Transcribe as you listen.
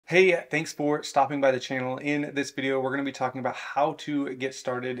Hey, thanks for stopping by the channel. In this video, we're going to be talking about how to get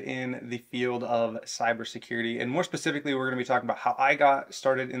started in the field of cybersecurity. And more specifically, we're going to be talking about how I got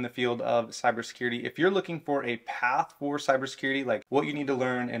started in the field of cybersecurity. If you're looking for a path for cybersecurity, like what you need to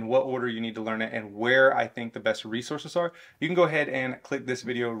learn and what order you need to learn it and where I think the best resources are, you can go ahead and click this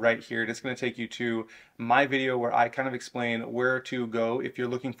video right here. It's going to take you to my video where I kind of explain where to go if you're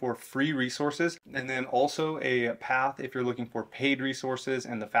looking for free resources, and then also a path if you're looking for paid resources,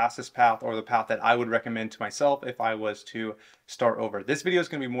 and the fastest path, or the path that I would recommend to myself if I was to start over. This video is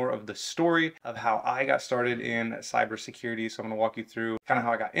going to be more of the story of how I got started in cybersecurity. So I'm going to walk you through kind of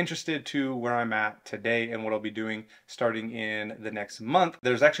how I got interested to where I'm at today and what I'll be doing starting in the next month.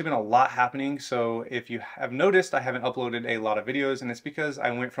 There's actually been a lot happening. So if you have noticed, I haven't uploaded a lot of videos, and it's because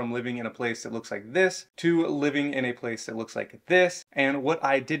I went from living in a place that looks like this to living in a place that looks like this. And what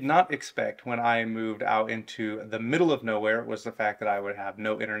I did not expect when I moved out into the middle of nowhere was the fact that I would have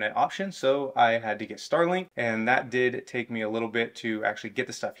no internet option. So I had to get Starlink, and that did take me a little bit to actually get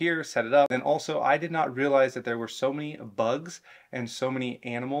the stuff here, set it up. And also I did not realize that there were so many bugs and so many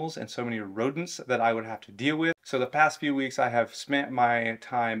animals and so many rodents that I would have to deal with. So the past few weeks I have spent my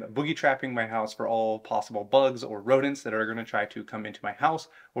time boogie trapping my house for all possible bugs or rodents that are going to try to come into my house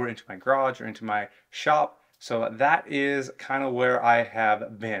or into my garage or into my shop. So that is kind of where I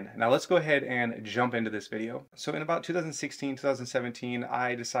have been. Now let's go ahead and jump into this video. So in about 2016, 2017,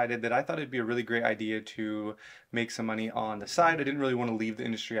 I decided that I thought it'd be a really great idea to make some money on the side. I didn't really want to leave the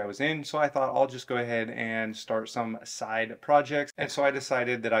industry I was in, so I thought I'll just go ahead and start some side projects. And so I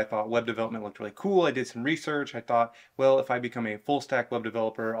decided that I thought web development looked really cool. I did some research. I thought, well, if I become a full stack web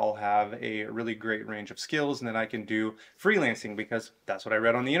developer, I'll have a really great range of skills, and then I can do freelancing because that's what I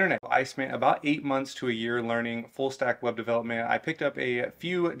read on the internet. I spent about 8 months to a year learning full stack web development. I picked up a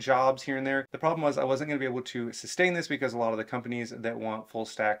few jobs here and there. The problem was I wasn't going to be able to sustain this because a lot of the companies that want full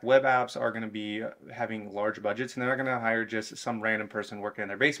stack web apps are going to be having large budgets, and they're not going to hire just some random person working in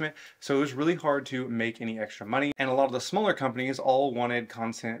their basement. So it was really hard to make any extra money. And a lot of the smaller companies all wanted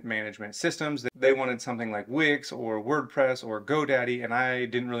content management systems. They wanted something like Wix or WordPress or GoDaddy, and I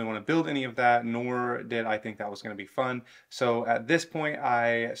didn't really want to build any of that, nor did I think that was going to be fun. So at this point,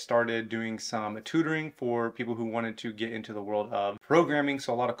 I started doing some tutoring for people who wanted to get into the world of programming.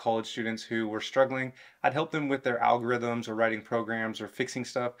 So a lot of college students who were struggling, I'd help them with their algorithms or writing programs or fixing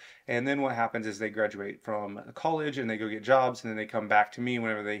stuff. And then what happens is they graduate from college and they go get jobs, and then they come back to me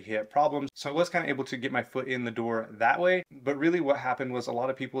whenever they hit problems. So I was kind of able to get my foot in the door that way. But really what happened was a lot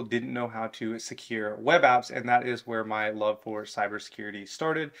of people didn't know how to secure web apps, and that is where my love for cybersecurity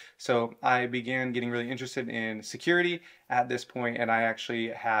started. So I began getting really interested in security at this point, and I actually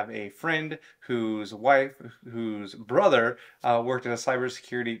have a friend whose brother worked at a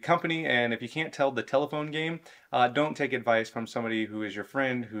cybersecurity company. And if you can't tell the telephone game, don't take advice from somebody who is your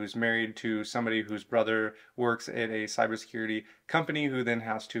friend who's married to somebody whose brother works at a cybersecurity company who then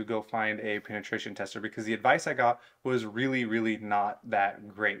has to go find a penetration tester, because the advice I got was really not that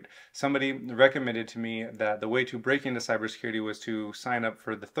great. Somebody recommended to me that the way to break into cybersecurity was to sign up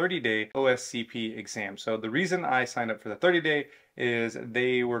for the 30-day OSCP exam. So the reason I signed up for the 30-day is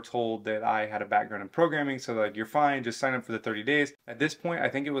they were told that I had a background in programming, so like, you're fine, just sign up for the 30 days. At this point, I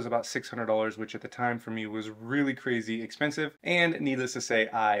think it was about $600, which at the time for me was really crazy expensive. And needless to say,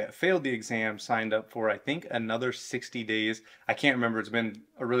 I failed the exam, signed up for I think another 60 days. I can't remember, it's been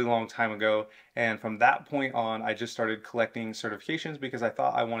a really long time ago. And from that point on, I just started collecting certifications because I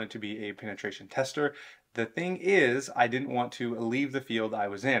thought I wanted to be a penetration tester. The thing is, I didn't want to leave the field I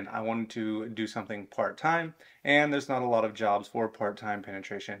was in. I wanted to do something part-time, and there's not a lot of jobs for part-time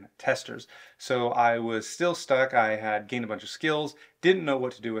penetration testers. So I was still stuck. I had gained a bunch of skills, didn't know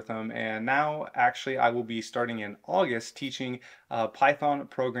what to do with them, and now actually I will be starting in August teaching Python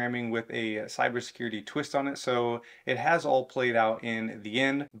programming with a cybersecurity twist on it. So it has all played out in the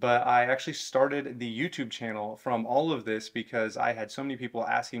end, but I actually started the YouTube channel from all of this because I had so many people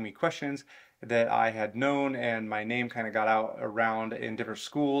asking me questions that I had known, and my name kind of got out around in different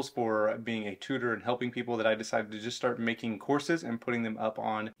schools for being a tutor and helping people, that I decided to just start making courses and putting them up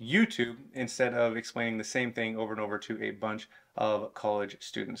on YouTube instead of explaining the same thing over and over to a bunch of college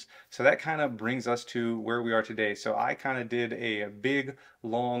students. So that kind of brings us to where we are today. So I kind of did a big,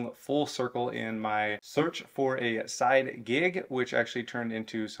 long, full circle in my search for a side gig, which actually turned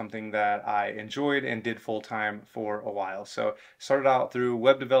into something that I enjoyed and did full time for a while. So started out through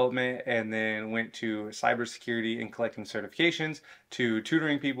web development, and then went to cybersecurity and collecting certifications, to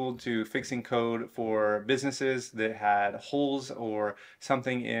tutoring people, to fixing code for businesses that had holes or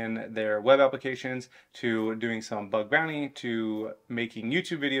something in their web applications, to doing some bug bounty, to making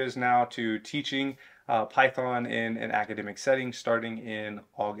YouTube videos now, to teaching Python in an academic setting starting in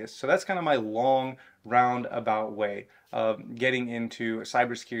August. So that's kind of my long roundabout way of getting into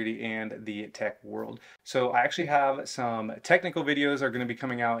cybersecurity and the tech world. So I actually have some technical videos that are going to be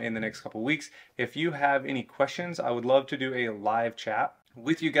coming out in the next couple weeks. If you have any questions, I would love to do a live chat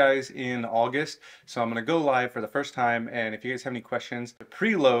with you guys in August. So I'm going to go live for the first time, and if you guys have any questions,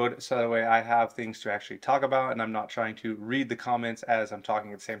 preload so that way I have things to actually talk about and I'm not trying to read the comments as I'm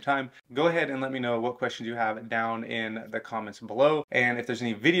talking at the same time. Go ahead and let me know what questions you have down in the comments below, and if there's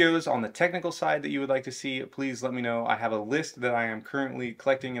any videos on the technical side that you would like to see, please let me know. I have a list that I am currently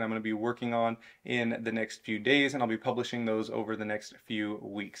collecting and I'm going to be working on in the next few days, and I'll be publishing those over the next few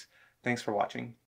weeks. Thanks for watching.